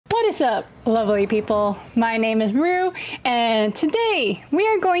is up, lovely people? My name is Roo, and today we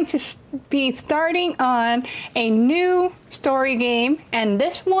are going to be starting on a new story game, and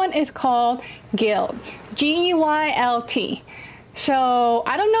this one is called GYLT, GYLT. So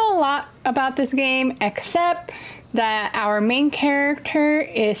I don't know a lot about this game except that our main character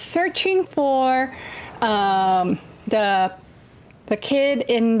is searching for the kid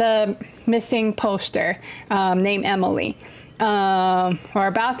in the missing poster named Emily. We're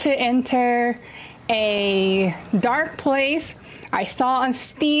about to enter a dark place. I saw on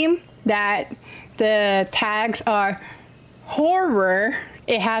Steam that the tags are horror.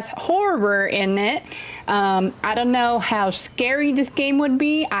 It has horror in it. I don't know how scary this game would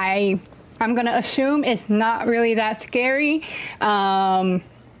be. I'm gonna assume it's not really that scary. But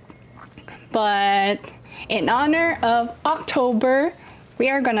in honor of October, we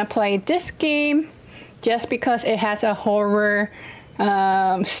are gonna play this game just because it has a horror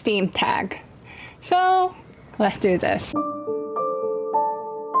Steam tag. So let's do this.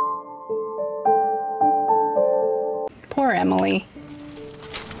 Poor Emily.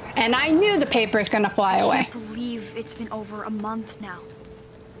 And I knew the paper is gonna fly away. I can't believe it's been over a month now.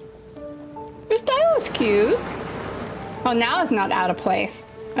 Your style is cute. Oh, now it's not out of place.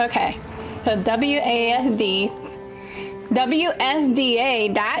 Okay, so WSDA,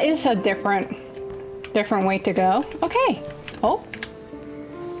 that is a different way to go. Okay. Oh,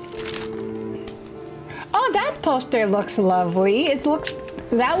 that poster looks lovely.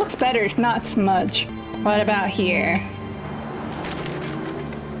 That looks better. It's not smudge. What about here?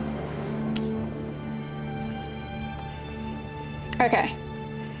 Okay.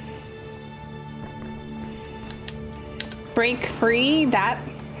 Break free.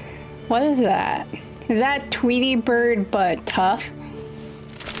 What is that? Is that Tweety Bird but tough?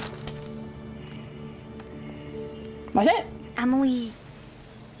 What's it? Emily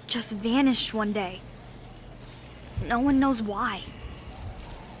just vanished one day. No one knows why.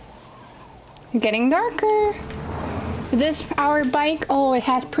 Getting darker. Is this our bike? Oh, it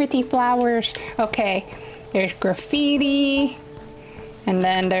has pretty flowers. Okay, there's graffiti. And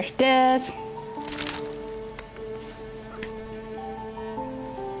then there's this.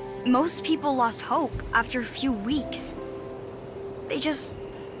 Most people lost hope after a few weeks. They just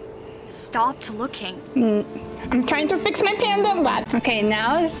stopped looking. I'm trying to fix my panda. Okay,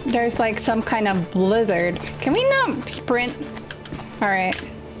 now there's like some kind of blizzard. Can we not sprint? All right.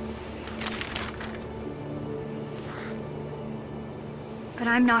 But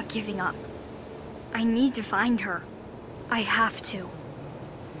I'm not giving up. I need to find her. I have to.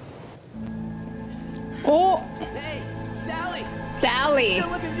 Oh! Hey, Sally! Sally! Still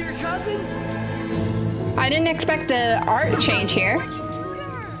looking for your cousin? I didn't expect the art change here.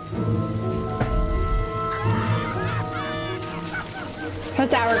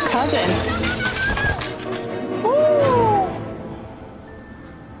 That's our cousin. Ooh.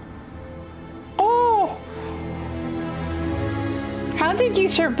 Oh! How did you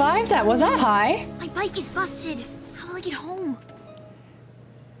survive that? Was that high? My bike is busted. How will I get home?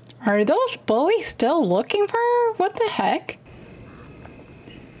 Are those bullies still looking for her? What the heck?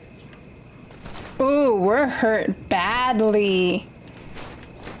 Ooh, we're hurt badly.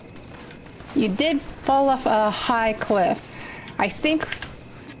 You did fall off a high cliff. I think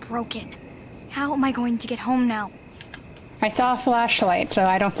It's broken. How am I going to get home now? I saw a flashlight, so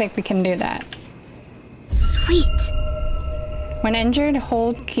I don't think we can do that. Sweet. When injured,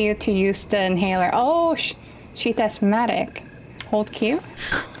 hold Q to use the inhaler. Oh, she's asthmatic. Hold Q?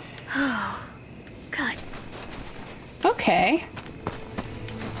 Good. Okay.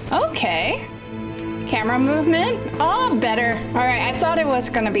 Okay. Camera movement? Oh, better. Alright, I thought it was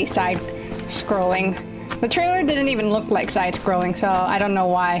gonna be side-scrolling. The trailer didn't even look like side-scrolling, so I don't know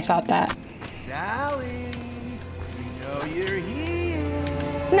why I thought that. Sally! We know you're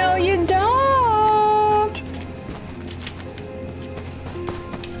here! No, you don't!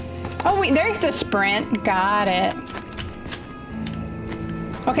 Oh, wait, there's the sprint. Got it.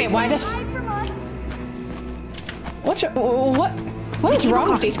 Okay, why does... What is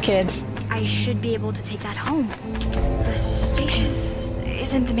wrong with these kids? I should be able to take that home. The station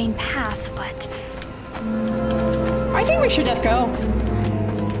isn't the main path, but... I think we should just go.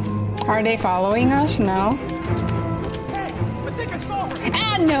 Are they following us? No. Hey, I think I saw her!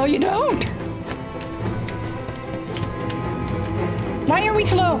 Ah, no, you don't. Why are we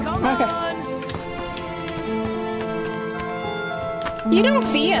slow? Come Okay. on! You don't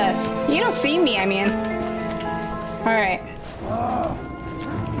see us. You don't see me, I mean. All right.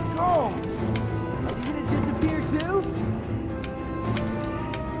 Go! Are you gonna disappear too?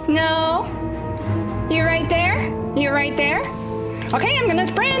 No. You right there? You right there? Okay, I'm gonna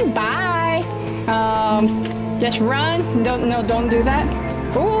sprint. Bye. Just run. Don't do that.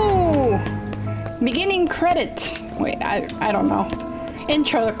 Ooh. Beginning credits. Wait, I don't know.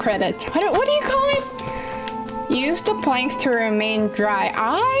 Intro credits. What do you call it? Use the planks to remain dry.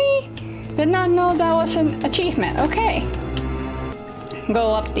 I did not know that was an achievement. Okay.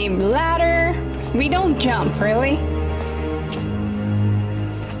 Go up the ladder. We don't jump, really.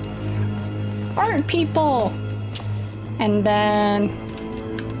 Art people. And then...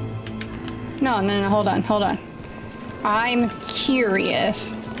 No, hold on. I'm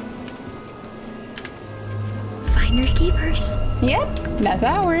curious. Finders keepers. Yep, that's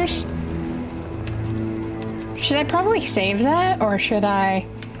ours. Should I probably save that, or should I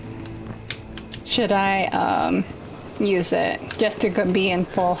use it just to be in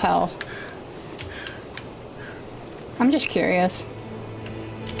full health? I'm just curious.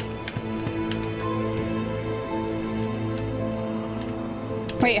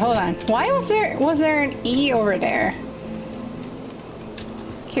 Wait, hold on. Why was there an E over there?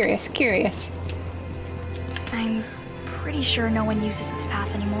 Curious. I'm pretty sure no one uses this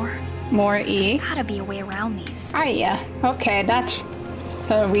path anymore. More E? There's gotta be a way around these. Ah, yeah. Okay,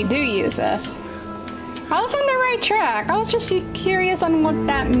 so we do use this. I was on the right track. I was just curious on what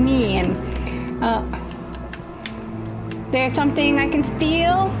that means. There's something I can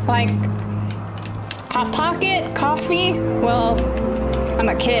steal? Like Hot Pocket? Coffee? Well, I'm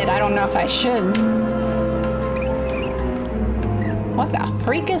a kid. I don't know if I should. What the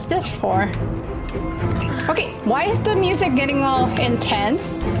freak is this for? Okay, why is the music getting all intense?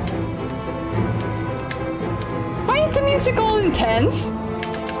 Why is the music all intense?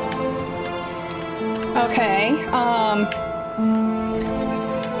 Okay,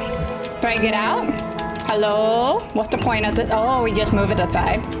 do I get out? Hello? What's the point of this? Oh, we just move it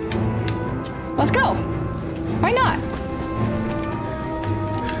aside. Let's go. Why not?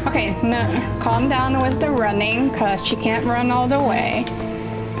 Okay, no, calm down with the running, because she can't run all the way.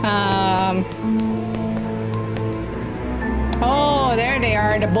 Oh, there they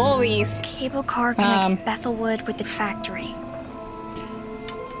are, the bullies. Cable car connects Bethelwood with the factory.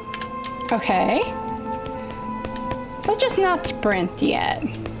 Okay. Let's just not sprint yet.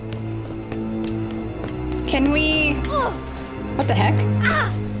 Can we... What the heck?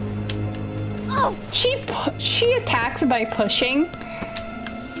 Ah! Oh! She attacks by pushing.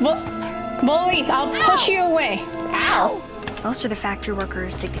 Bullies, I'll push you away. Ow! Most of the factory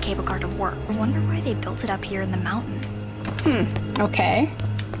workers take the cable car to work. I wonder why they built it up here in the mountain. Okay.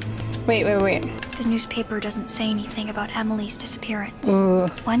 Wait. The newspaper doesn't say anything about Emily's disappearance. Ooh.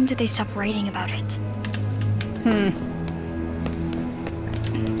 When did they stop writing about it?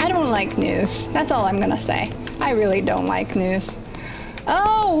 I don't like news. That's all I'm gonna say. I really don't like news.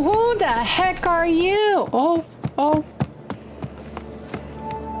 Oh, who the heck are you? Oh.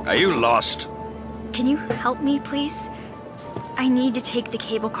 Are you lost? Can you help me, please? I need to take the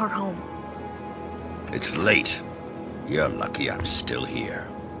cable car home. It's late. You're lucky I'm still here.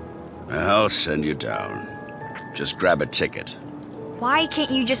 I'll send you down. Just grab a ticket. Why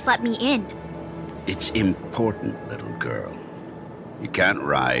can't you just let me in? It's important, little girl. You can't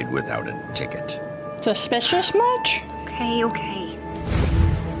ride without a ticket. Suspicious much? Okay.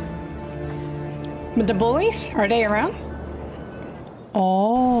 But the bullies? Are they around?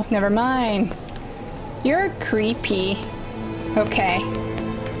 Oh, never mind. You're creepy. Okay.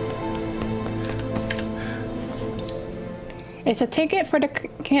 It's a ticket for the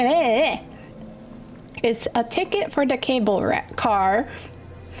cable car,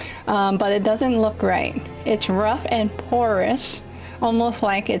 but it doesn't look right. It's rough and porous, almost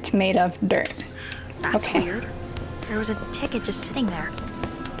like it's made of dirt. That's okay. weird. There was a ticket just sitting there.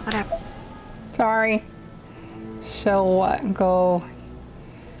 Whatever. Sorry. So what? Go.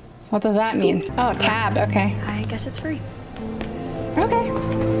 What does that mean? Oh, tab. Okay. I guess it's free. Okay.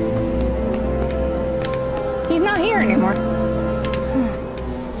 He's not here anymore.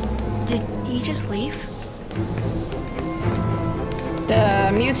 Did he just leave?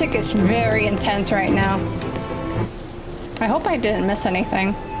 The music is very intense right now. I hope I didn't miss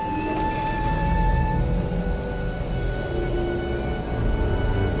anything.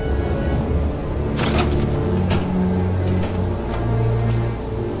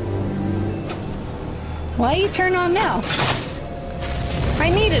 Why you turn on now?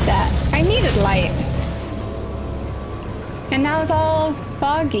 I needed that. I needed light. And now it's all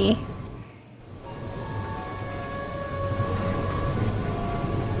foggy.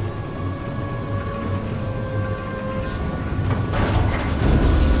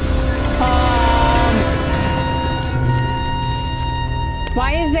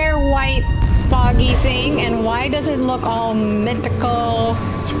 Why is there white foggy thing, and why does it look all mythical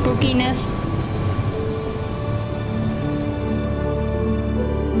spookiness?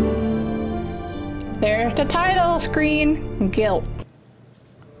 There's the title screen, GYLT.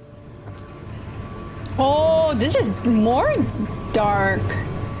 Oh, this is more dark.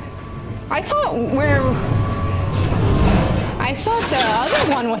 I thought the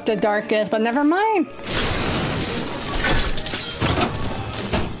other one was the darkest, but never mind.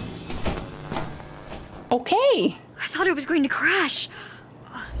 Okay. I thought it was going to crash.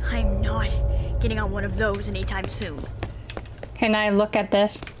 I'm not getting on one of those anytime soon. Can I look at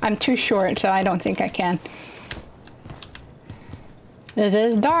this? I'm too short, so I don't think I can. This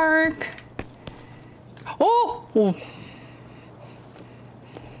is dark. Oh! Ooh.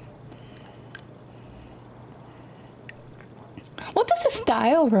 What does the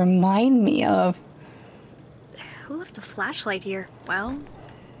style remind me of? Who left a flashlight here? Well,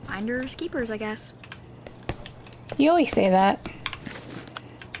 finders keepers, I guess. You always say that.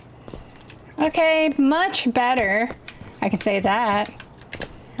 Okay, much better. I can say that.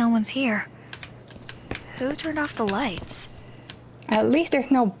 No one's here. Who turned off the lights? At least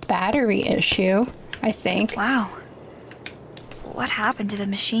there's no battery issue, I think. Wow. What happened to the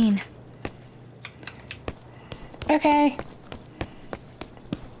machine? Okay.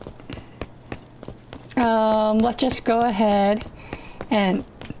 Let's just go ahead, and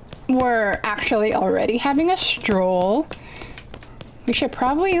we're actually already having a stroll. We should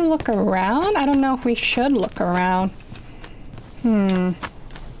probably look around. I don't know if we should look around. No?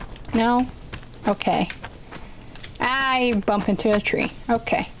 Okay. I bump into a tree.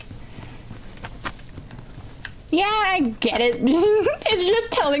 Okay. Yeah, I get it. It's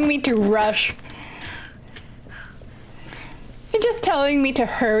just telling me to rush. It's just telling me to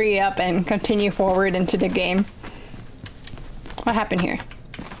hurry up and continue forward into the game. What happened here?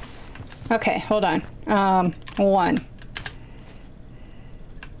 Okay, hold on. One.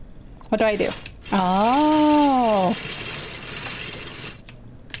 What do I do? Oh.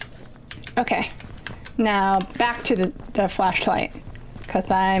 Okay. Now back to the flashlight. Because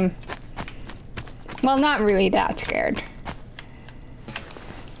I'm, well, not really that scared.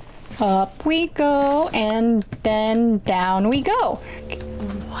 Up we go, and then down we go.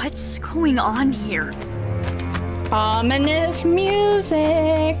 What's going on here? Ominous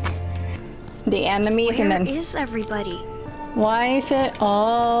music. The enemies and then... Where is everybody? Why is it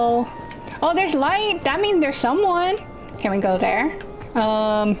all... Oh, there's light. That means there's someone. Can we go there?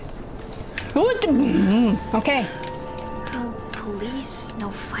 Okay. No police,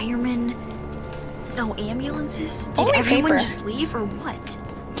 no firemen, no ambulances? Did Only everyone paper. just leave or what?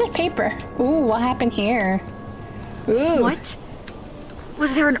 Just paper. Ooh, what happened here? Ooh. What?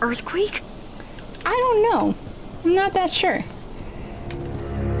 Was there an earthquake? I don't know. I'm not that sure.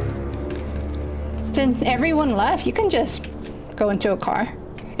 Since everyone left, you can just go into a car.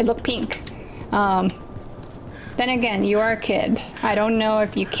 It looked pink. Then again, you are a kid. I don't know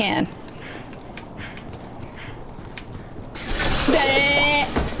if you can.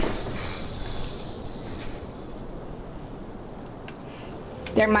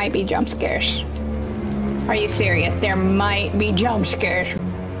 There might be jump scares. Are you serious? There might be jump scares.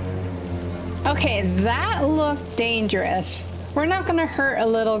 Okay, that looked dangerous. We're not gonna hurt a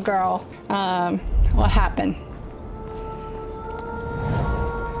little girl. What happened?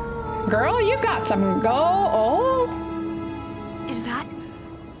 Girl, you got some go. Oh. Is that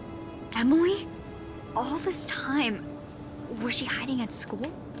Emily? All this time, was she hiding at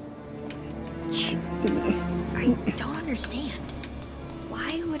school? I don't understand.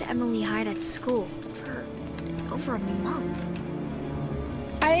 Why would Emily hide at school for over a month?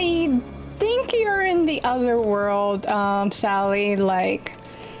 I think you're in the other world, Sally. Like,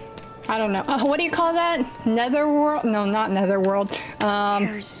 I don't know. What do you call that? Netherworld? No, not netherworld.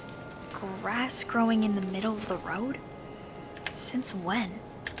 There's grass growing in the middle of the road? Since when?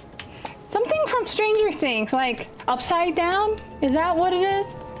 Something from Stranger Things, like upside down? Is that what it is?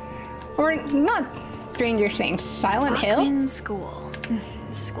 Or not Stranger Things, Silent Hill? In school.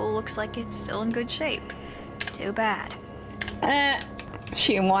 The school looks like it's still in good shape. Too bad.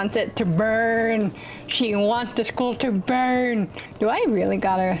 She wants it to burn. She wants the school to burn. Do I really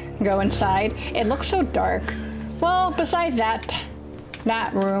gotta go inside? It looks so dark. Well, besides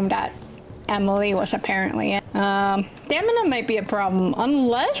that room that Emily was apparently in. Stamina might be a problem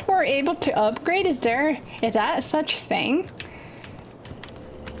unless we're able to upgrade. Is that such thing?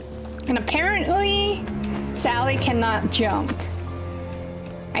 And apparently Sally cannot jump.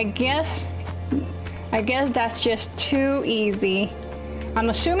 I guess that's just too easy. I'm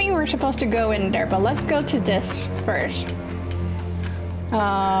assuming we're supposed to go in there, but let's go to this first.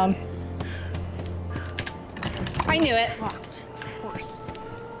 I knew it. Locked, of course.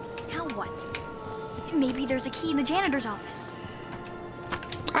 Now what? Maybe there's a key in the janitor's office.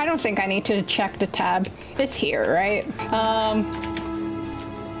 I don't think I need to check the tab. It's here, right?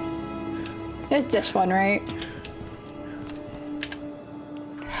 It's this one, right?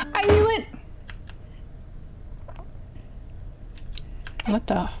 I knew it! What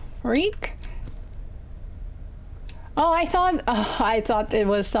the freak? Oh, I thought it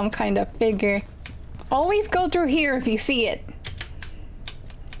was some kind of figure. Always go through here if you see it.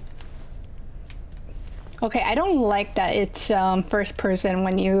 Okay, I don't like that it's first person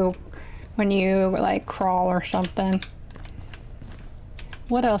when you like crawl or something.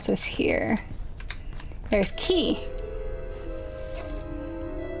 What else is here? There's key.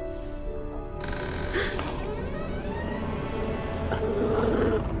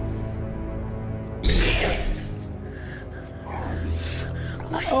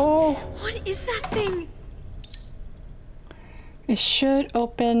 What is that thing? It should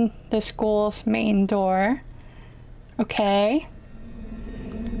open the school's main door. Okay.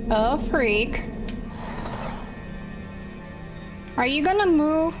 Oh, freak. Are you gonna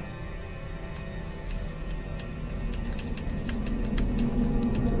move?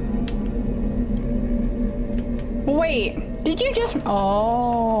 Wait, did you just...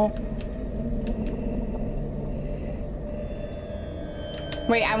 Oh.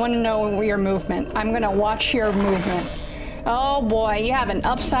 Wait, I want to know your movement. I'm gonna watch your movement. Oh boy, you have an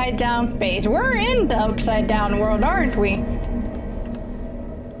upside down face. We're in the upside down world, aren't we?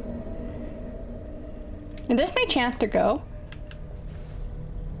 Is this my chance to go?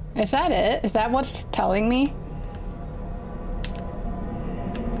 Is that it? Is that what's telling me?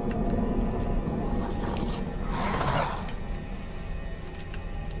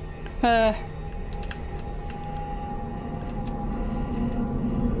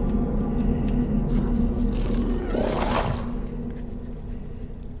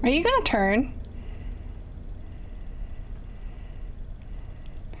 Are you gonna turn?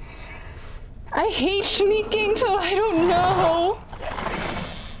 I hate sneaking, so I don't know.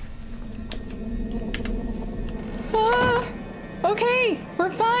 Ah, okay,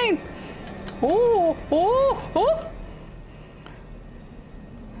 we're fine. Oh, oh, oh.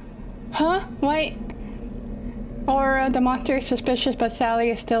 Huh? Wait. Or the monster is suspicious, but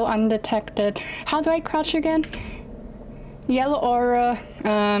Sally is still undetected. How do I crouch again? Yellow aura,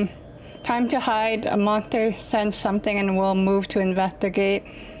 time to hide. A monster sends something and will move to investigate.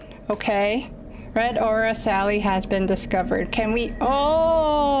 Okay. Red aura, Sally has been discovered. Can we...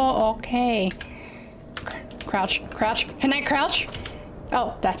 Oh, okay. Crouch, crouch. Can I crouch?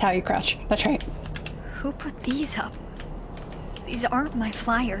 Oh, that's how you crouch. That's right. Who put these up? These aren't my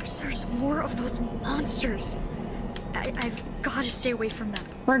flyers. There's more of those monsters. I've got to stay away from them.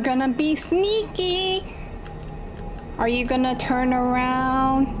 We're gonna be sneaky. Are you gonna turn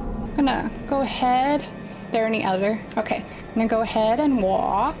around? I'm gonna go ahead. There any other? Okay, I'm gonna go ahead and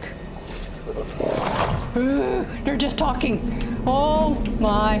walk. They're just talking. Oh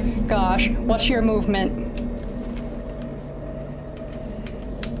my gosh, what's your movement?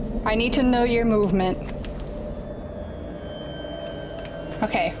 I need to know your movement.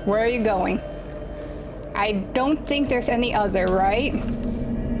 Okay, where are you going? I don't think there's any other, right?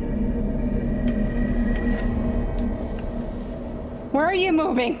 Where are you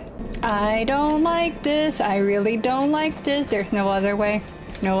moving? I don't like this. I really don't like this. There's no other way.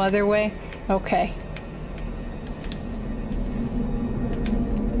 No other way. Okay.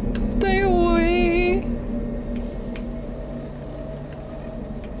 Stay away.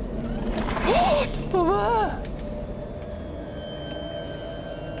 Baba.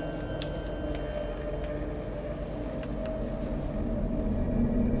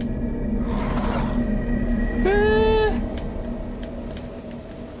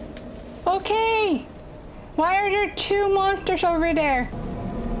 Okay. Why are there two monsters over there?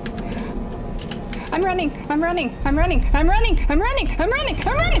 I'm running. I'm running. I'm running. I'm running. I'm running. I'm running.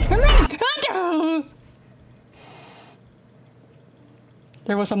 I'm running. I'm running.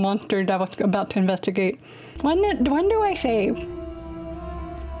 There was a monster that was about to investigate. When do I save?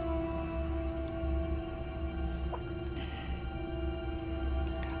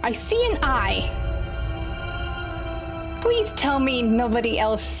 I see an eye. Please tell me nobody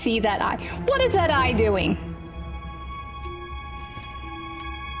else see that eye. What is that eye doing?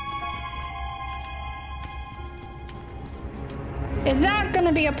 Is that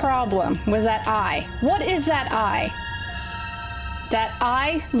gonna be a problem with that eye? What is that eye? That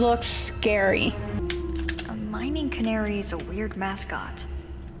eye looks scary. A mining canary is a weird mascot.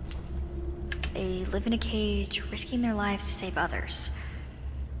 They live in a cage, risking their lives to save others.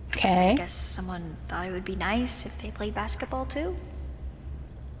 Okay. I guess someone thought it would be nice if they played basketball too.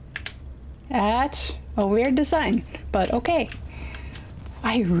 That's a weird design, but okay.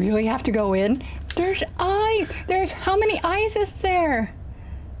 I really have to go in. There's eyes. There's how many eyes is there?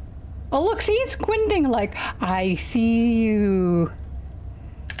 Oh look, see, it's squinting like, I see you.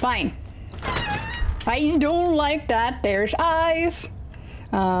 Fine. I don't like that. There's eyes.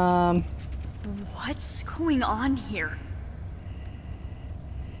 What's going on here?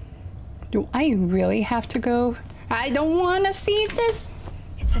 Do I really have to go? I don't want to see this.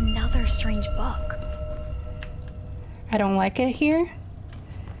 It's another strange book. I don't like it here.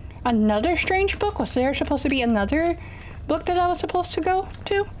 Another strange book? Was there supposed to be another book that I was supposed to go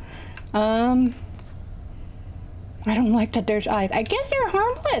to? I don't like that there's eyes. I guess they're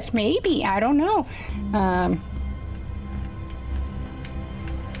harmless, maybe. I don't know.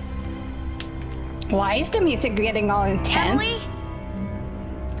 Why is the music getting all intense? Emily?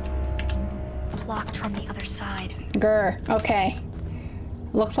 It's locked from the other side. Grr, okay.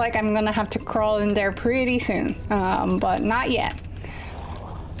 Looks like I'm gonna have to crawl in there pretty soon, but not yet.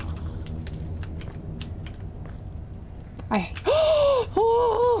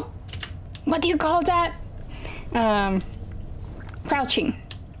 Oh, what do you call that? Crouching.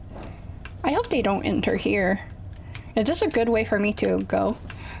 I hope they don't enter here. Is this a good way for me to go?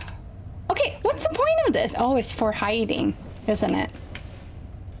 Okay, what's the point of this? Oh, it's for hiding, isn't it?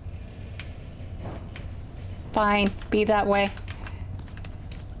 Fine, be that way.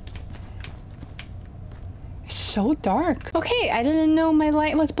 It's so dark. Okay, I didn't know my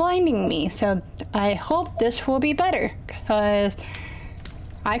light was blinding me, so I hope this will be better, because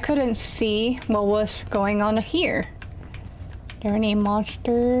I couldn't see what was going on here. Are there any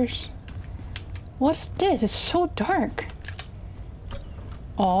monsters? What's this? It's so dark.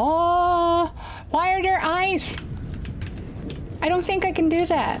 Oh, why are there eyes? I don't think I can do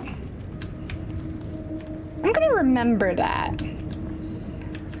that. I'm gonna remember that.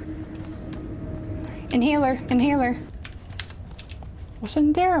 Inhaler, inhaler.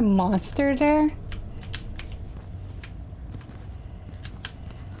 Wasn't there a monster there?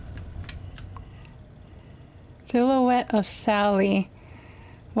 Silhouette of Sally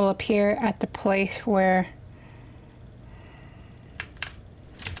will appear at the place where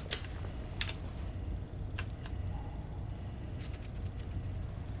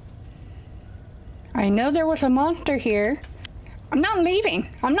I know there was a monster here. I'm not leaving.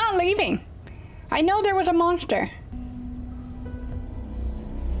 I'm not leaving. I know there was a monster.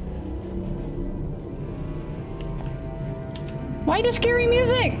 Why the scary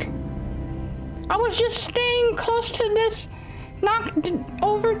music? I was just staying close to this knocked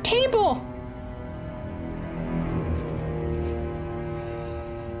over table.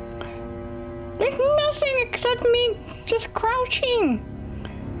 There's nothing except me just crouching.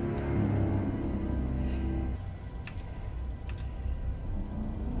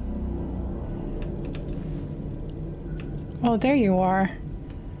 Oh, there you are.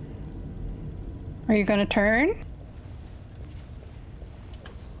 Are you gonna turn?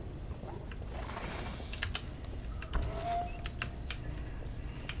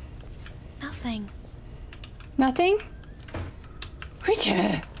 Nothing. Nothing?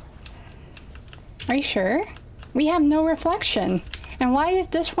 Richard! Are you sure? We have no reflection. And why is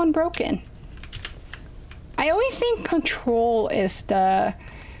this one broken? I always think control is the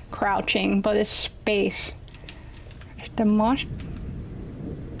crouching, but it's space. The monster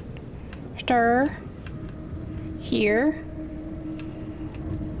here.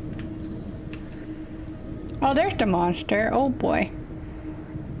 Oh, there's the monster. Oh boy.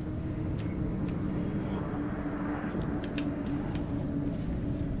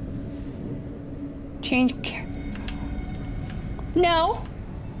 Change. No.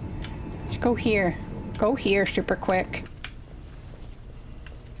 Let's go here. Go here super quick.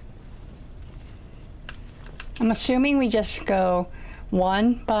 I'm assuming we just go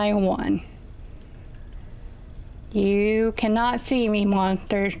one by one. You cannot see me,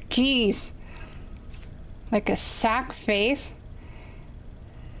 monsters. Jeez. Like a sack face.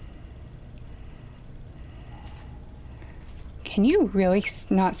 Can you really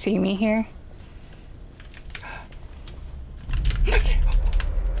not see me here?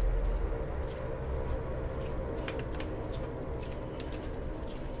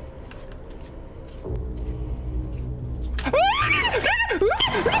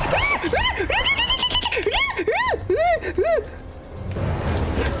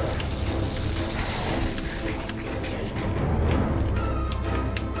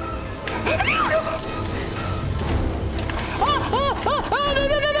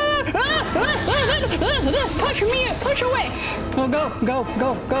 Push me, push away. Go, go, go,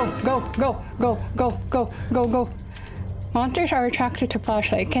 go, go, go, go, go, go, go, go, go. Monsters are attracted to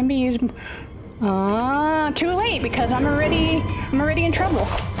flashlight. Can be used. Too late because I'm already in trouble.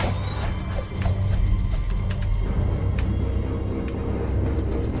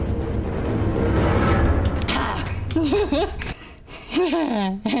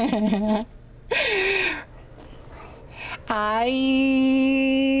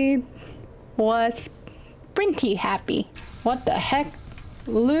 I was pretty happy. What the heck?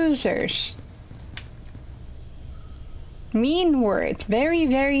 Losers. Mean words. Very,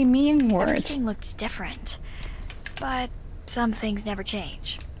 very mean words. Everything looks different, but some things never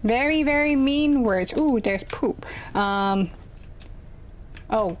change. Very, very mean words. Ooh, there's poop. Oh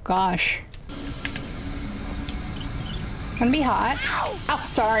gosh. Gonna be hot. Oh,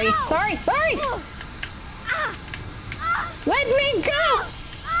 sorry. Sorry, sorry! Let me go!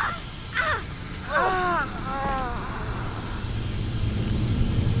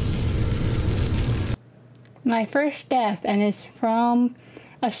 My first death, and it's from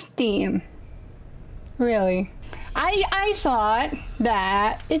a Steam. Really. I thought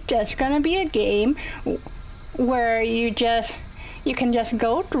that it's just gonna be a game where you can just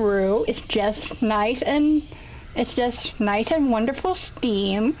go through. It's just nice and wonderful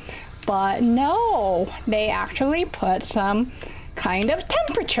Steam, but no, they actually put some kind of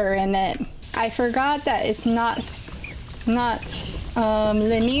temperature in it. I forgot that it's not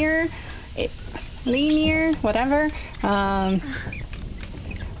linear, whatever.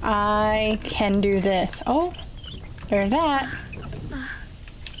 I can do this. Oh, there's that.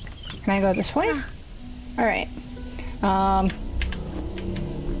 Can I go this way? All right.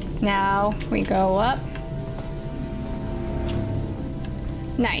 Now we go up.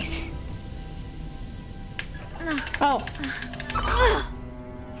 Nice. Oh.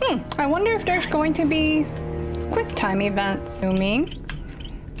 I wonder if there's going to be quick time events. Zooming.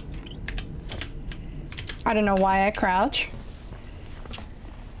 I don't know why I crouch.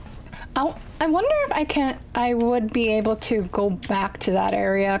 Oh, I wonder if I would be able to go back to that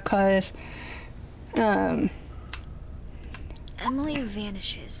area, cause Emily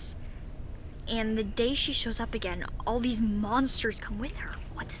vanishes. And the day she shows up again, all these monsters come with her.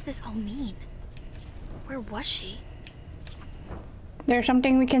 What does this all mean? Where was she? There's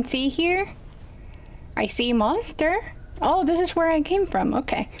something we can see here. I see monster. Oh, this is where I came from.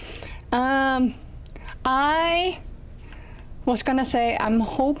 Okay. I was gonna say I'm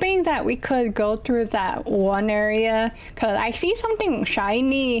hoping that we could go through that one area, because I see something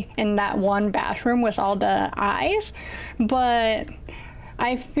shiny in that one bathroom with all the eyes, but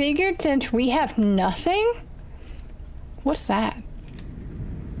I figured since we have nothing. What's that?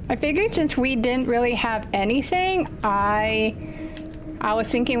 I figured since we didn't really have anything, I was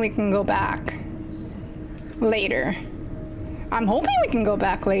thinking we can go back later. I'm hoping we can go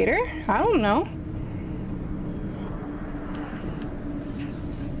back later. I don't know.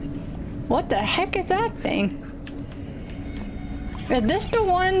 What the heck is that thing? Is this the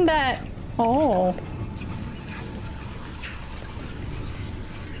one that... Oh.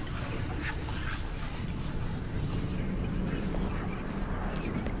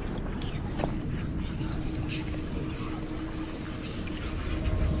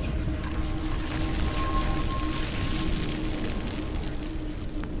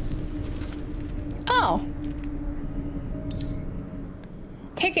 Oh.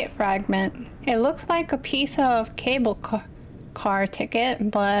 Ticket fragment. It looks like a piece of cable car ticket,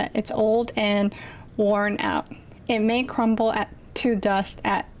 but it's old and worn out. It may crumble to dust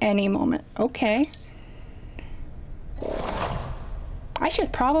at any moment. Okay. I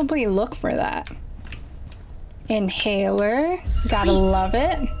should probably look for that. Inhaler. Sweet. Gotta love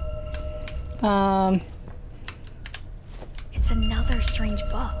it. It's another strange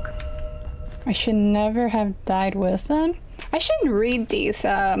book. I should never have died with them. I should read these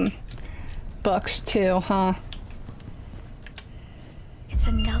books too, huh? It's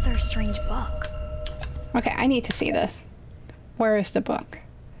another strange book. Okay, I need to see this. Where is the book?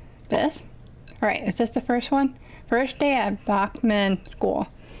 This? Alright, is this the first one? First day at Bachman School.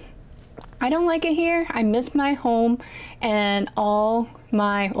 I don't like it here. I miss my home and all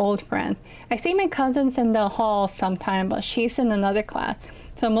my old friends. I see my cousins in the hall sometime, but she's in another class.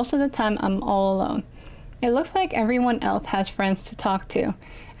 So most of the time I'm all alone. It looks like everyone else has friends to talk to.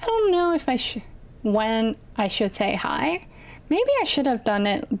 I don't know if when I should say hi. Maybe I should have done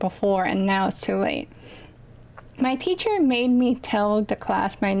it before and now it's too late. My teacher made me tell the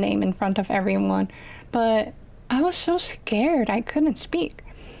class my name in front of everyone, but I was so scared I couldn't speak.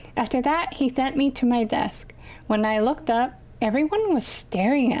 After that, he sent me to my desk. When I looked up, everyone was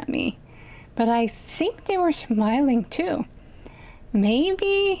staring at me. but I think they were smiling too.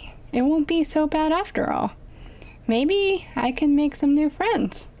 Maybe it won't be so bad after all. Maybe I can make some new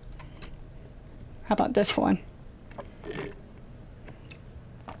friends. How about this one?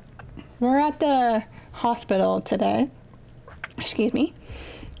 We're at the hospital today. Excuse me.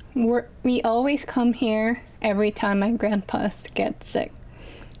 We always come here every time my grandpa gets sick.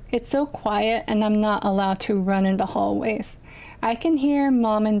 It's so quiet and I'm not allowed to run in the hallways. I can hear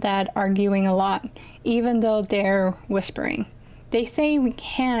Mom and Dad arguing a lot, even though they're whispering. They say we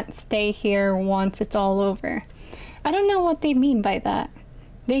can't stay here once it's all over. I don't know what they mean by that.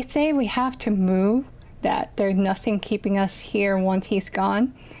 They say we have to move, that there's nothing keeping us here once he's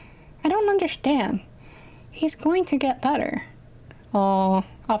gone. I don't understand. He's going to get better. Oh,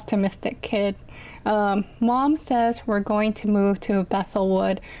 optimistic kid. Mom says we're going to move to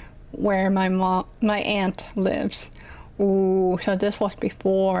Bethelwood, where my aunt lives. Ooh, so this was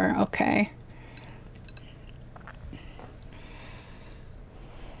before, okay.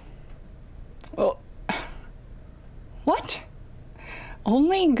 Oh, what?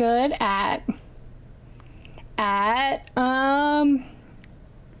 Only good at that.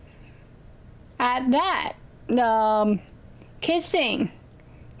 Kissing.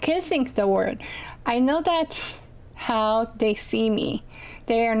 Kissing's the word. I know that's how they see me.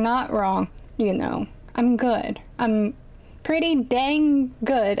 They are not wrong, you know. I'm good. I'm pretty dang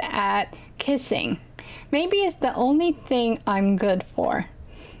good at kissing. Maybe it's the only thing I'm good for.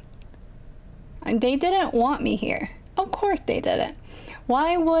 They didn't want me here. Of course they didn't.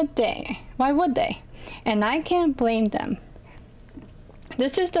 Why would they? Why would they? And I can't blame them.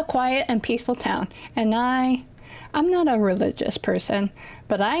 This is the quiet and peaceful town, and I'm not a religious person,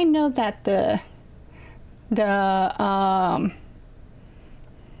 but I know that I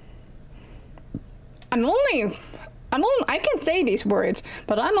can say these words,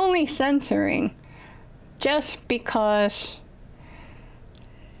 but I'm only censoring just because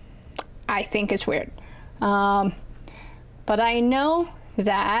I think it's weird. But I know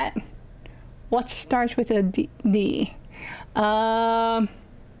that what starts with a D. But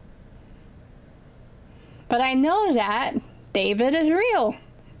I know that David is real.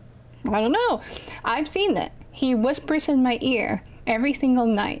 I don't know. I've seen it. He whispers in my ear every single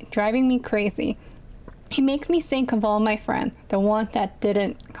night, driving me crazy. He makes me think of all my friends, the ones that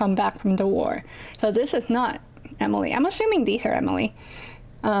didn't come back from the war. So this is not Emily. I'm assuming these are Emily.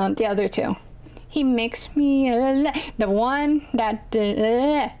 The other two. He makes me the one that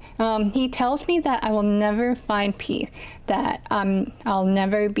he tells me that I will never find peace, that I'll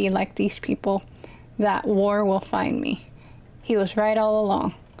never be like these people, that war will find me. He was right all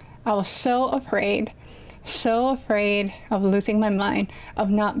along. I was so afraid of losing my mind, of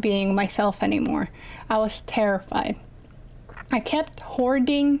not being myself anymore. I was terrified. I kept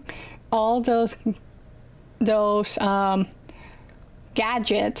hoarding all those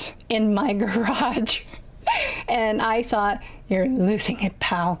gadgets in my garage. And I thought, you're losing it,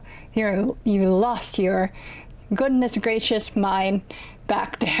 pal. You lost your goodness gracious mind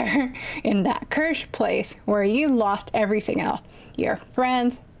back there in that cursed place where you lost everything else. Your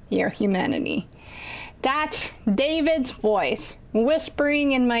friends, your humanity. That's David's voice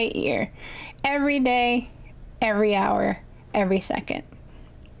whispering in my ear every day, every hour, every second.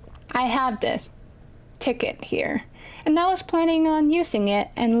 I have this ticket here, and I was planning on using it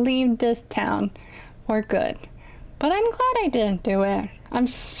and leave this town for good. But I'm glad I didn't do it. I'm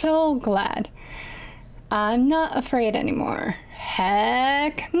so glad. I'm not afraid anymore.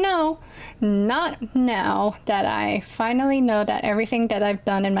 Heck no. Not now that I finally know that everything that I've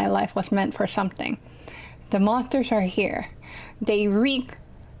done in my life was meant for something. The monsters are here. They reek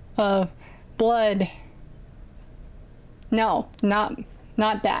of blood. No, not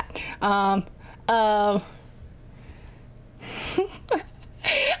that. I'm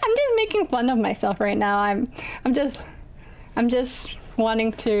just making fun of myself right now. I'm just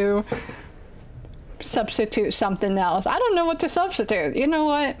wanting to substitute something else. I don't know what to substitute. You know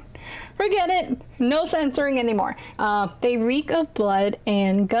what? Forget it. No censoring anymore. They reek of blood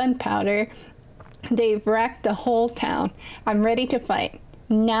and gunpowder. They've wrecked the whole town. I'm ready to fight.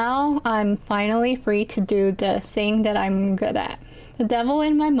 Now I'm finally free to do the thing that I'm good at. The devil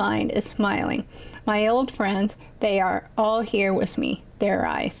in my mind is smiling. My old friends, they are all here with me. Their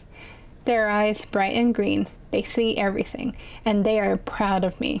eyes bright and green. They see everything, and they are proud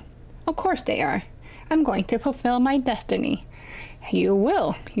of me. Of course they are. I'm going to fulfill my destiny. You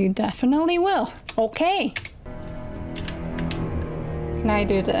will. You definitely will. Okay. Can I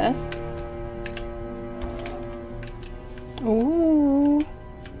do this? Ooh.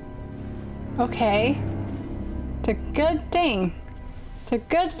 Okay. It's a good thing. It's It's a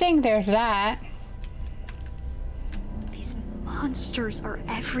good thing there's that. These monsters are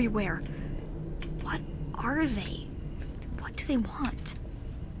everywhere. What are they? What do they want?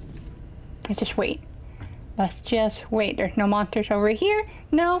 Let's just wait. Let's just wait. There's no monsters over here?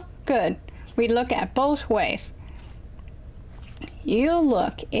 No? Good. We look at both ways. You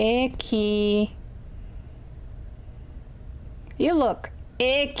look icky. You look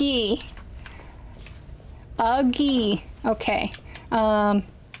icky. Uggy. Okay. What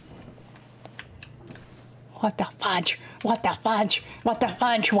the fudge? What the fudge? What the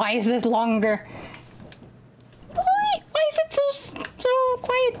fudge? Why is this longer? Why is it so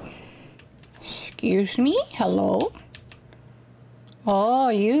quiet? Excuse me? Hello? Oh,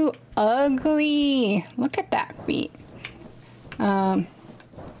 you ugly. Look at that feet. Why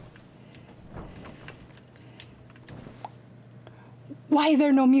is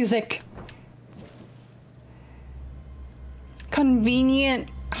there no music? Convenient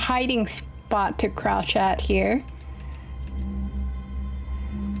hiding spot to crouch at here.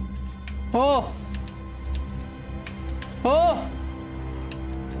 Oh! Oh!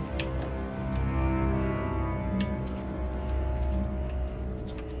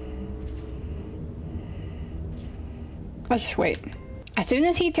 Let's just wait. As soon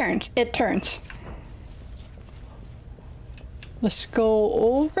as he turns, it turns. Let's go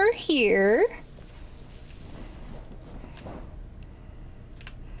over here.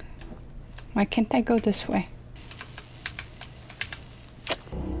 Why can't I go this way?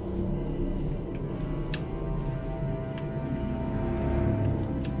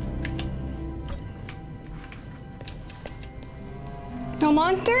 No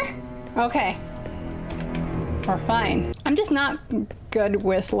monster? Okay. We're fine. I'm just not good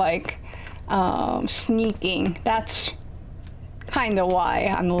with like sneaking. That's kind of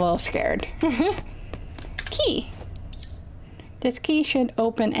why I'm a little scared. Key. This key should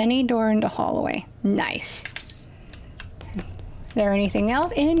open any door in the hallway. Nice. Is there anything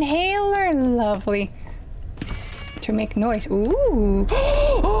else? Inhaler. Lovely. To make noise. Ooh.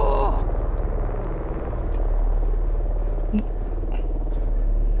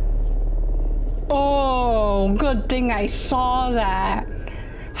 Oh, good thing I saw that.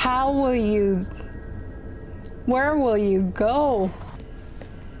 How will you... Where will you go?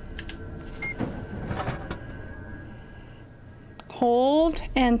 Hold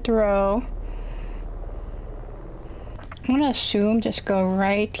and throw. I'm gonna assume just go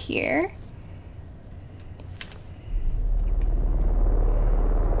right here.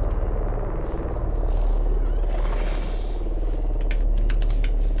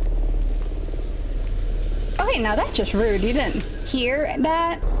 Okay, now that's just rude. You didn't hear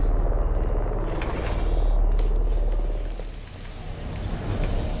that?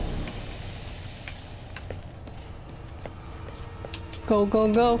 Go,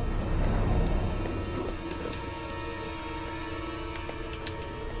 go, go.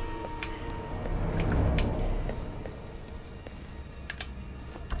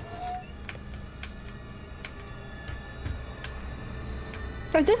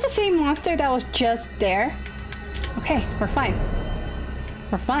 Is this the same monster that was just there? Okay, we're fine.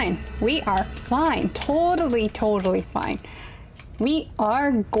 We're fine. We are fine. Totally, totally fine. We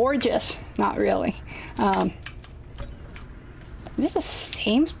are gorgeous. Not really. Is this the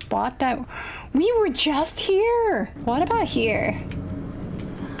same spot that we were just here? What about here?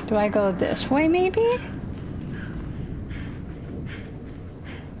 Do I go this way maybe?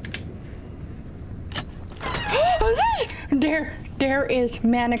 There is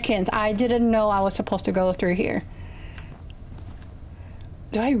mannequins. I didn't know I was supposed to go through here.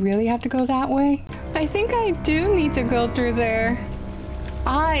 Do I really have to go that way? I think I do need to go through there.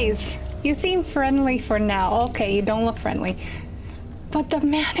 Eyes. You seem friendly for now. Okay, you don't look friendly. But the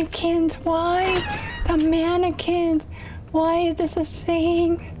mannequins, why? The mannequins. Why is this a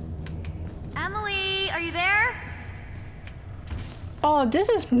thing? Emily, are you there? Oh, this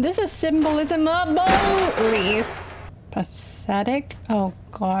is symbolism of bullies. Pathetic. Oh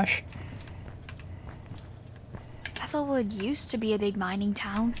gosh. Ethelwood used to be a big mining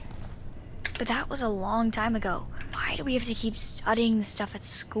town, but that was a long time ago. Why do we have to keep studying this stuff at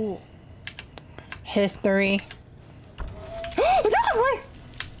school? History.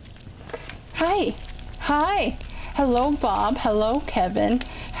 Hi. Hi. Hello, Bob. Hello, Kevin.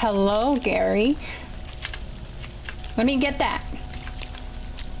 Hello, Gary. Let me get that.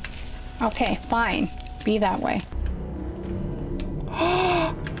 Okay, fine. Be that way.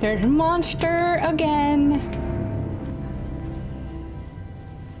 There's a monster again.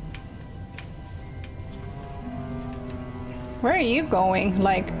 Where are you going?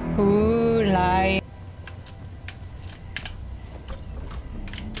 Like, who like?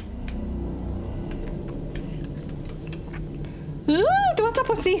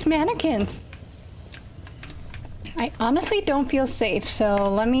 with these mannequins? I honestly don't feel safe, so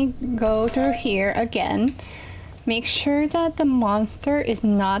let me go through here again. Make sure that the monster is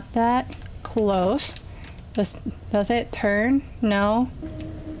not that close. Does it turn? No.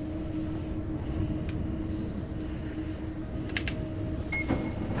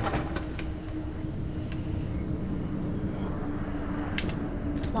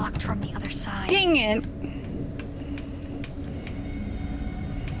 It's locked from the other side. Dang it!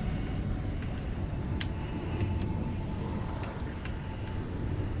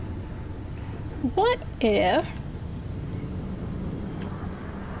 What if...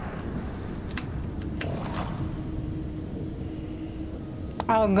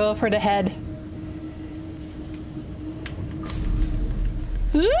 I'll go for the head.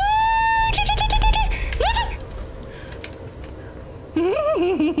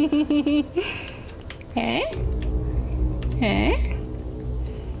 Eh? Eh?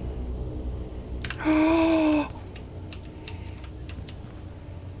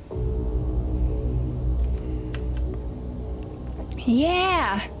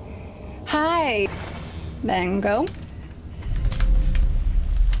 Yeah! Hi! Then go.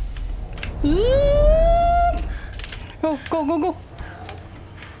 Oh, go, go, go!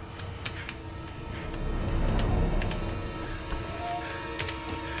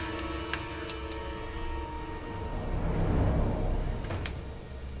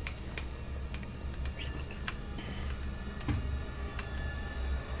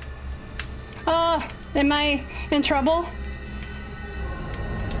 Am I in trouble?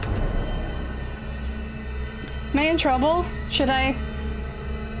 Am I in trouble? Should I?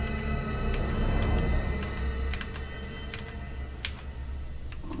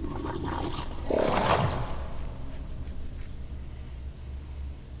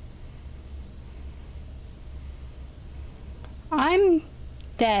 I'm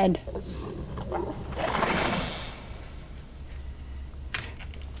dead.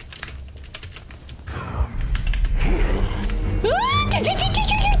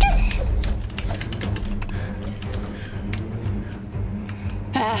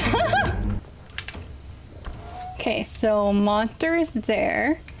 Okay, so monster is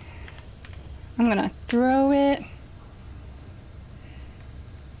there. I'm gonna throw it.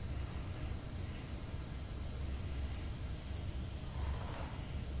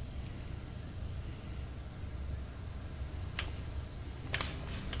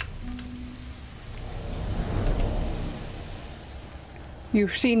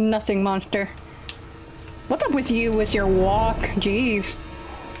 You've seen nothing, monster. What's up with you with your walk? Jeez.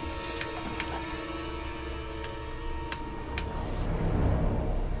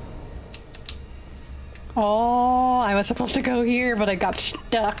 Oh, I was supposed to go here, but I got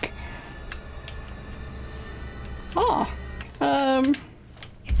stuck. Oh,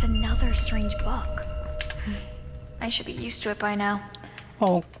 It's another strange book. I should be used to it by now.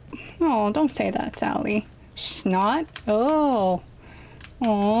 oh, don't say that, Sally. Snot? Oh.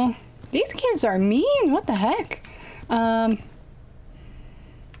 Oh, these kids are mean. What the heck?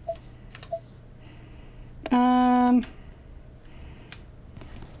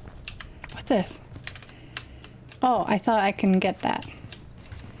 What's this? Oh, I thought I can get that.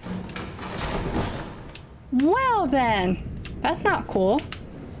 Well then, that's not cool.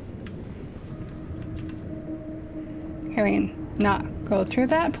 Can we not go through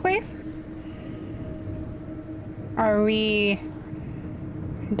that place? Are we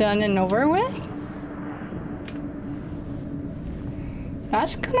done and over with?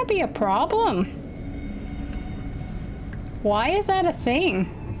 That's gonna be a problem. Why is that a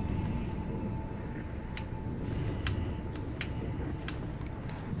thing?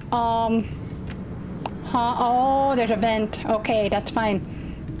 Huh? Oh, there's a vent. Okay, that's fine.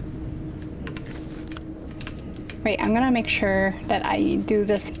 Wait, I'm gonna make sure that I do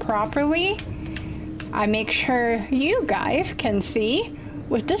this properly. I make sure you guys can see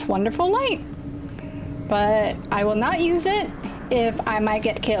with this wonderful light. But I will not use it if I might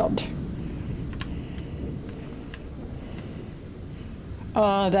get killed.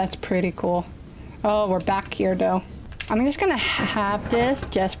 Oh, that's pretty cool. Oh, we're back here though. I'm just gonna have this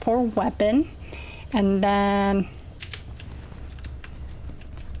just for weapon. And then...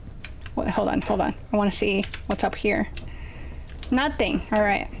 Wait, hold on. I wanna see what's up here. Nothing, all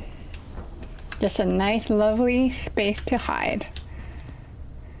right. Just a nice, lovely space to hide.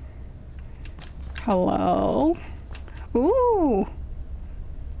 Hello? Ooh!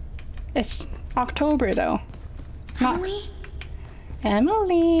 It's October though. Emily?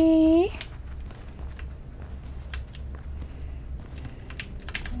 Emily!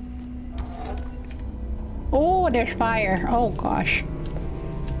 Oh, there's fire. Oh gosh.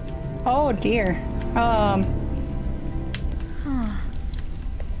 Oh dear.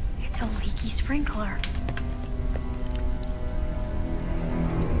 It's a leaky sprinkler.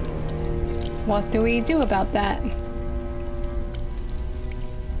 What do we do about that?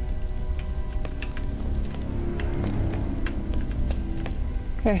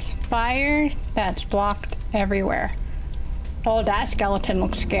 There's fire that's blocked everywhere. Oh, that skeleton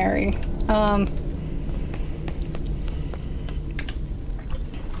looks scary.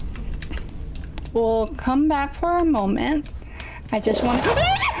 We'll come back for a moment. I just want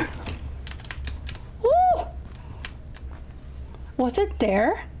to... Ooh! Was it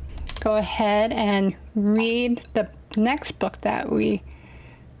there? Go ahead and read the next book that we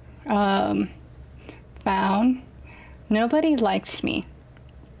found. Nobody likes me.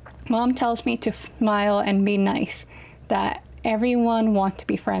 Mom tells me to smile and be nice, that everyone wants to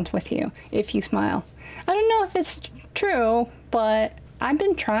be friends with you if you smile. I don't know if it's true, but I've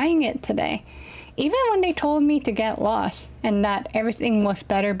been trying it today. Even when they told me to get lost and that everything was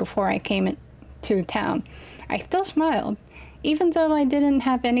better before I came to town, I still smiled, even though I didn't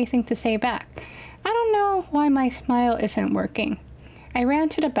have anything to say back. I don't know why my smile isn't working. I ran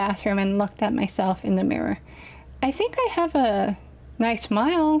to the bathroom and looked at myself in the mirror. I think I have a nice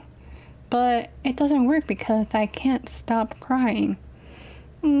smile, but it doesn't work because I can't stop crying.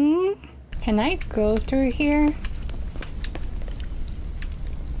 Can I go through here?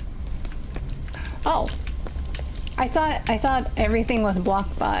 Oh, I thought everything was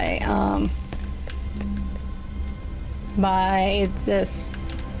blocked by the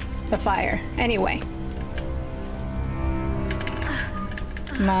fire. Anyway.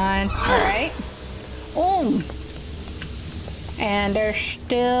 Come on. Alright. And there's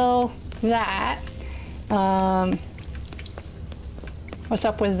still that. What's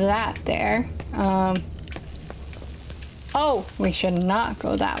up with that there? Oh, we should not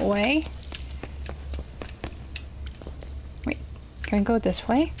go that way. Wait, can we go this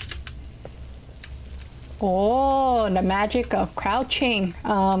way? Oh, the magic of crouching.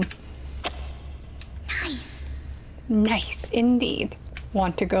 Nice. Nice indeed.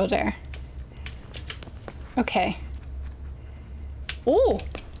 Want to go there. Okay. Oh,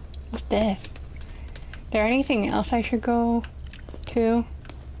 what's this? Is there anything else I should go to?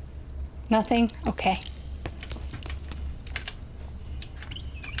 Nothing? Okay.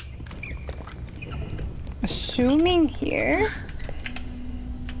 Assuming here.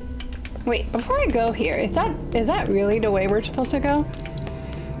 Wait, before I go here, is that really the way we're supposed to go?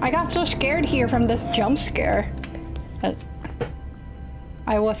 I got so scared here from this jump scare that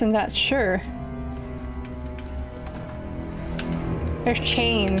I wasn't that sure. There's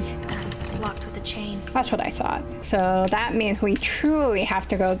chains. It's locked with a chain. That's what I thought. So that means we truly have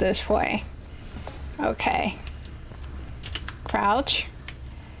to go this way. Okay. Crouch.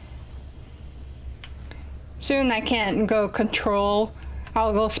 Soon I can't go control.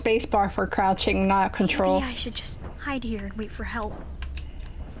 I'll go spacebar for crouching, not control. Maybe I should just hide here and wait for help.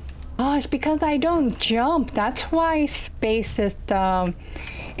 Oh, it's because I don't jump. That's why space is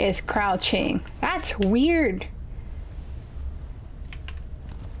crouching. That's weird.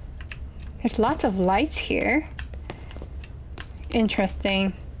 There's lots of lights here.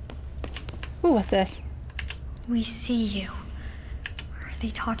 Interesting. Ooh, what's this? We see you. Are they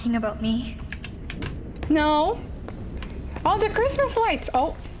talking about me? No. Oh, the Christmas lights.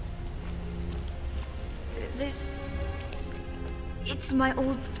 Oh. It's my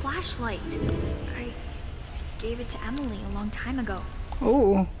old flashlight. I gave it to Emily a long time ago.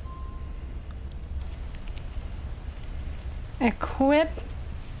 Ooh. Equip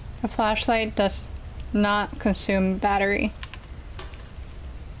a flashlight does not consume battery.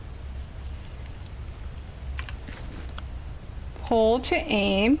 Hold to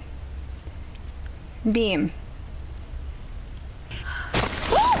aim. Beam.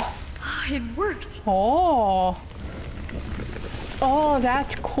 It worked. Oh. Oh,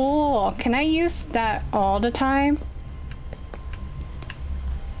 that's cool. Can I use that all the time?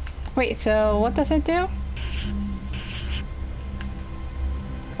 Wait, so what does it do?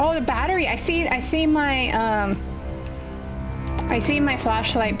 Oh, the battery. I see my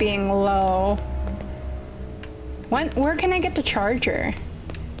flashlight being low. Where can I get the charger?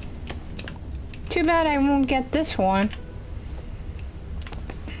 Too bad I won't get this one.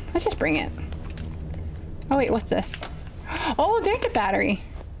 Let's just bring it. Oh wait, what's this? Oh, there's the battery.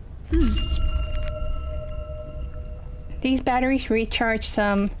 These batteries recharge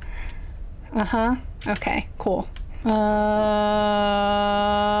some. Okay, cool.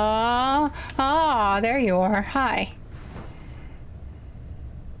 There you are. Hi.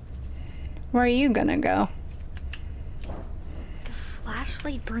 Where are you gonna go? The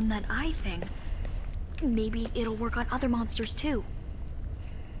flashlight burned that eye thing. Maybe it'll work on other monsters too.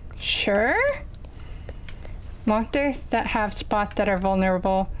 Sure? Monsters that have spots that are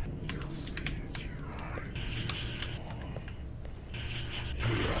vulnerable.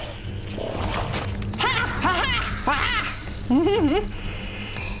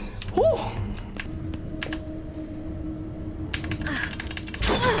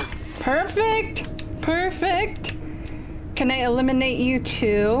 Perfect! Perfect! Can I eliminate you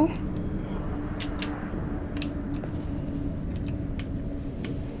too?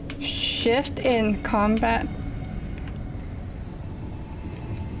 Shift in combat.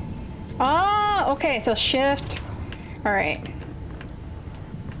 Oh, okay, so shift. All right.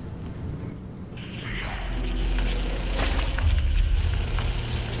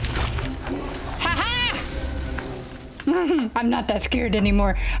 I'm not that scared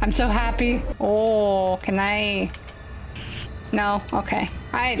anymore. I'm so happy. Oh, can I? No? Okay.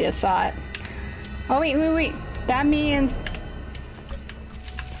 I just saw it. Oh, wait. That means...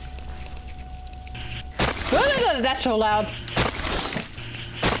 That's so loud.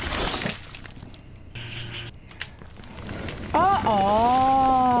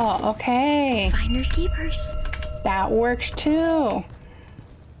 Oh, okay. Finders keepers. That works too.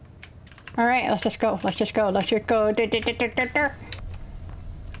 All right, let's just go. Let's just go. Can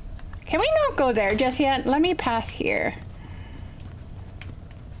we not go there just yet? Let me pass here.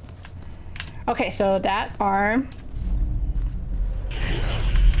 Okay, so that arm.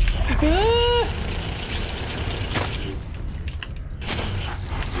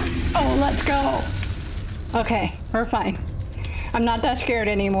 Oh, let's go. Okay, we're fine. I'm not that scared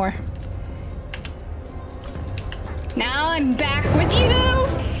anymore. Now I'm back with you.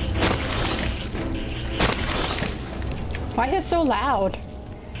 Why is it so loud?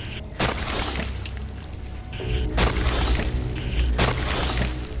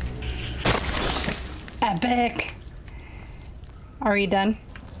 Epic. Are we done?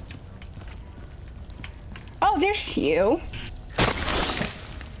 Oh, there's you.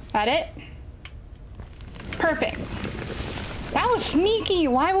 That it? Perfect. That was sneaky.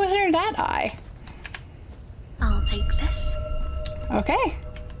 Why was there that eye? I'll take this. Okay.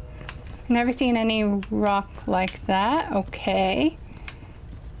 Never seen any rock like that. Okay.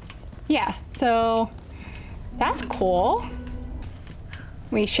 Yeah, so that's cool.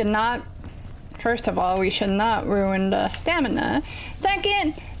 We should not, first of all, we should not ruin the stamina.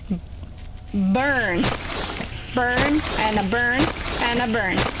 Second, burn. Burn, and a burn, and a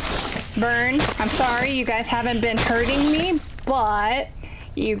burn. Burn. I'm sorry you guys haven't been hurting me, but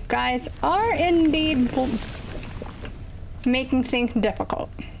you guys are indeed making things difficult.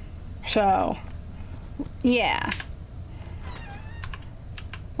 So, yeah.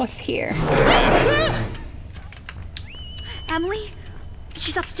 What's here? Emily?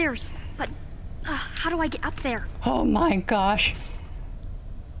 She's upstairs, but how do I get up there? Oh my gosh.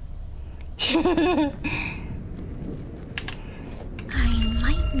 I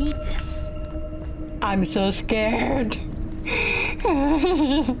might need this. I'm so scared.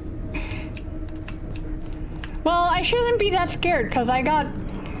 Well, I shouldn't be that scared because I got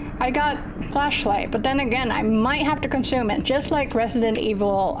flashlight, but then again, I might have to consume it, just like Resident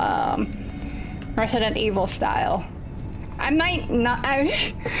Evil style. I might not.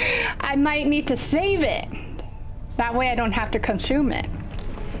 I might need to save it. That way, I don't have to consume it.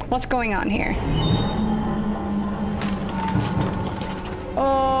 What's going on here?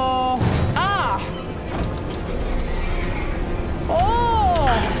 Oh, oh.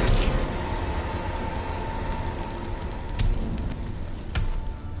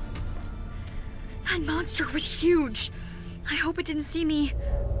 That monster was huge. I hope it didn't see me.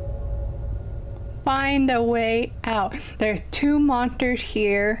 Find a way out. There's two monsters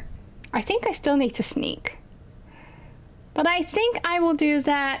here. I think I still need to sneak. But I think I will do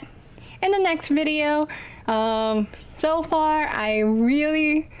that in the next video. So far, I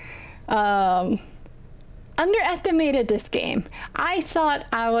really underestimated this game. I thought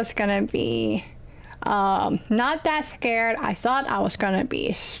I was gonna be not that scared. I thought I was gonna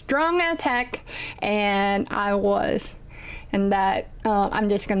be strong as heck, and I was. And that I'm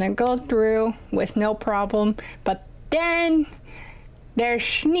just gonna go through with no problem. But then there's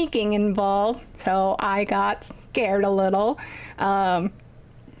sneaking involved, so I got scared a little. But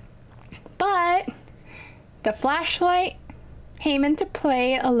the flashlight came into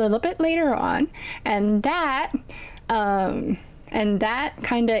play a little bit later on, and that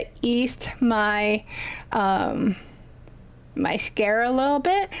kind of eased my my scare a little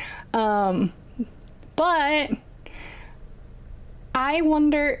bit. But I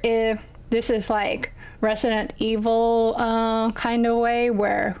wonder if this is like Resident Evil kind of way,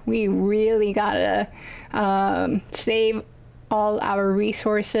 where we really gotta save all our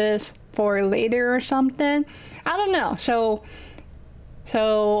resources for later or something. I don't know. So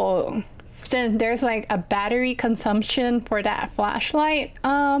since there's like a battery consumption for that flashlight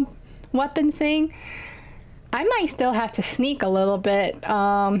weapon thing, I might still have to sneak a little bit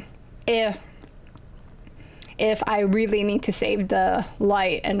if I really need to save the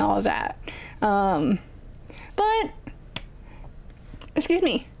light and all that. But excuse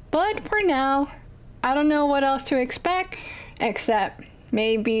me. But for now, I don't know what else to expect except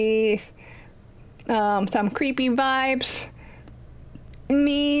maybe some creepy vibes,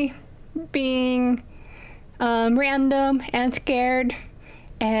 me being random and scared,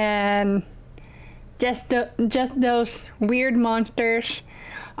 and just those weird monsters.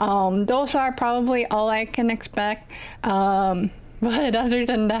 Those are probably all I can expect. But other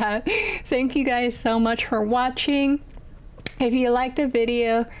than that, thank you guys so much for watching. If you liked the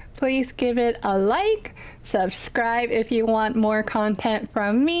video, please give it a like, subscribe if you want more content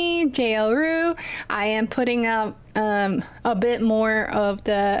from me, JayelRoo. I am putting out a bit more of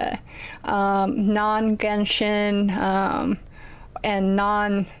the non-Genshin and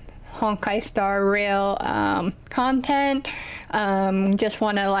non-Honkai Star Rail content. Just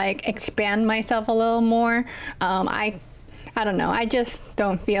want to like expand myself a little more. I don't know, I just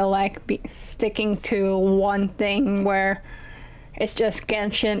don't feel like sticking to one thing where it's just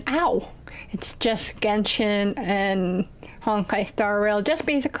Genshin. Ow! It's just Genshin and Honkai Star Rail, just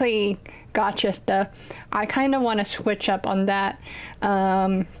basically gotcha stuff. I kind of want to switch up on that.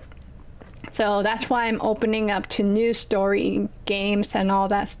 So that's why I'm opening up to new story games and all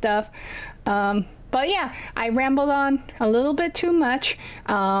that stuff. But yeah, I rambled on a little bit too much.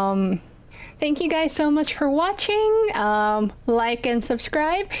 Thank you guys so much for watching. Like and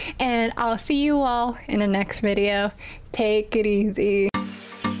subscribe, and I'll see you all in the next video. Take it easy.